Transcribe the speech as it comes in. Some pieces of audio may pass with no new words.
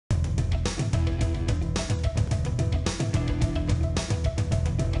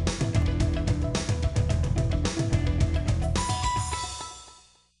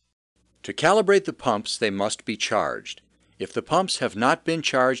To calibrate the pumps, they must be charged. If the pumps have not been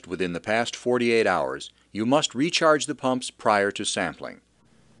charged within the past 48 hours, you must recharge the pumps prior to sampling.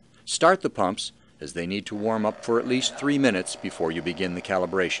 Start the pumps, as they need to warm up for at least 3 minutes before you begin the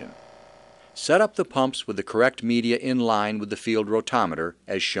calibration. Set up the pumps with the correct media in line with the field rotometer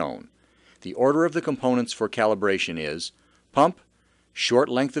as shown. The order of the components for calibration is pump, short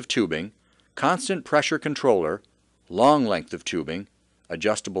length of tubing, constant pressure controller, long length of tubing,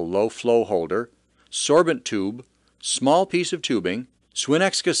 adjustable low flow holder, sorbent tube, small piece of tubing,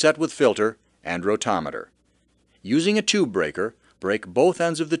 Swinex cassette with filter, and rotometer. Using a tube breaker, break both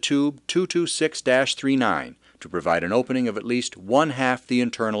ends of the tube 226-39 to provide an opening of at least 1/2 the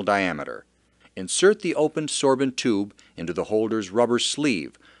internal diameter. Insert the opened sorbent tube into the holder's rubber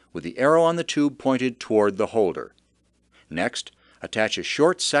sleeve with the arrow on the tube pointed toward the holder. Next, attach a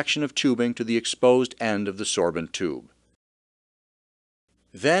short section of tubing to the exposed end of the sorbent tube.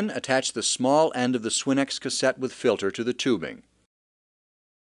 Then attach the small end of the Swinex cassette with filter to the tubing.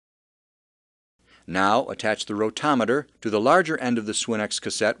 Now attach the rotometer to the larger end of the Swinex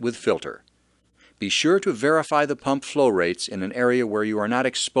cassette with filter. Be sure to verify the pump flow rates in an area where you are not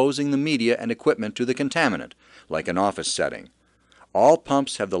exposing the media and equipment to the contaminant, like an office setting. All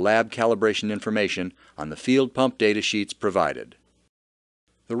pumps have the lab calibration information on the field pump data sheets provided.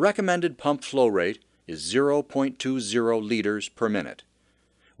 The recommended pump flow rate is 0.20 liters per minute.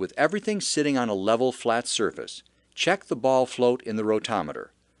 With everything sitting on a level flat surface, check the ball float in the rotometer.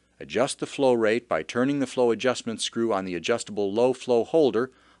 Adjust the flow rate by turning the flow adjustment screw on the adjustable low flow holder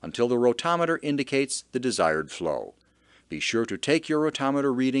until the rotometer indicates the desired flow. Be sure to take your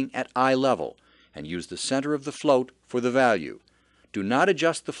rotometer reading at eye level and use the center of the float for the value. Do not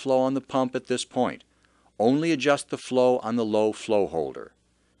adjust the flow on the pump at this point. Only adjust the flow on the low flow holder.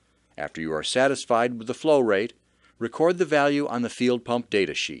 After you are satisfied with the flow rate, record the value on the field pump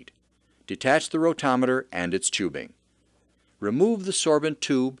data sheet. Detach the rotometer and its tubing. Remove the sorbent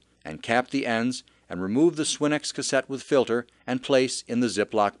tube and cap the ends and remove the Swinex cassette with filter and place in the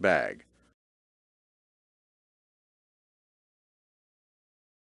Ziploc bag.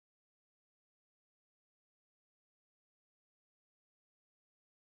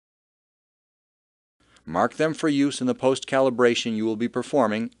 Mark them for use in the post-calibration you will be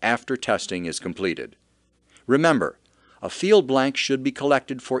performing after testing is completed. Remember, a field blank should be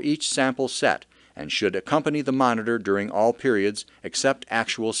collected for each sample set and should accompany the monitor during all periods except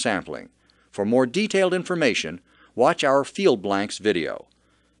actual sampling. For more detailed information, watch our field blanks video.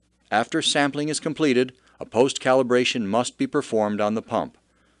 After sampling is completed, a post-calibration must be performed on the pump.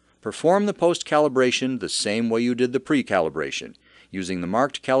 Perform the post-calibration the same way you did the pre-calibration, using the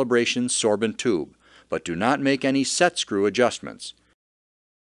marked calibration sorbent tube, but do not make any set screw adjustments.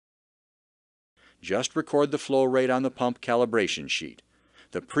 Just record the flow rate on the pump calibration sheet.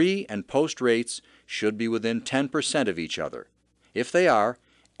 The pre- and post rates should be within 10% of each other. If they are,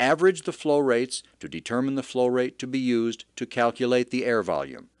 average the flow rates to determine the flow rate to be used to calculate the air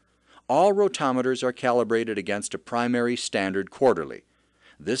volume. All rotometers are calibrated against a primary standard quarterly.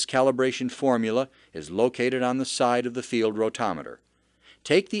 This calibration formula is located on the side of the field rotometer.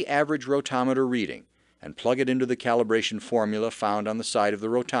 Take the average rotometer reading and plug it into the calibration formula found on the side of the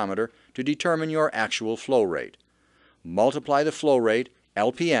rotometer to determine your actual flow rate. Multiply the flow rate,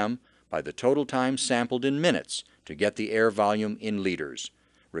 LPM, by the total time sampled in minutes to get the air volume in liters.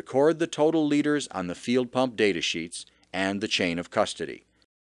 Record the total liters on the field pump data sheets and the chain of custody.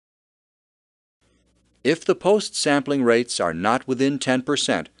 If the post-sampling rates are not within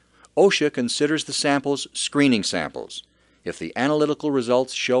 10%, OSHA considers the samples screening samples. If the analytical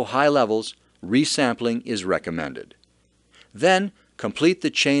results show high levels, resampling is recommended. Then, complete the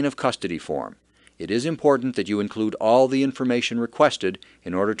chain of custody form. It is important that you include all the information requested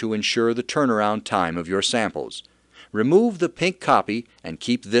in order to ensure the turnaround time of your samples. Remove the pink copy and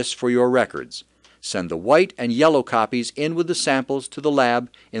keep this for your records. Send the white and yellow copies in with the samples to the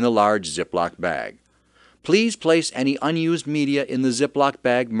lab in the large Ziploc bag. Please place any unused media in the Ziploc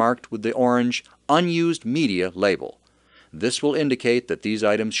bag marked with the orange Unused Media label. This will indicate that these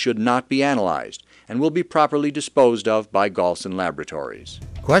items should not be analyzed and will be properly disposed of by Galson Laboratories.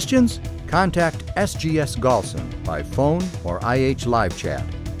 Questions? Contact SGS Galson by phone or IH Live Chat.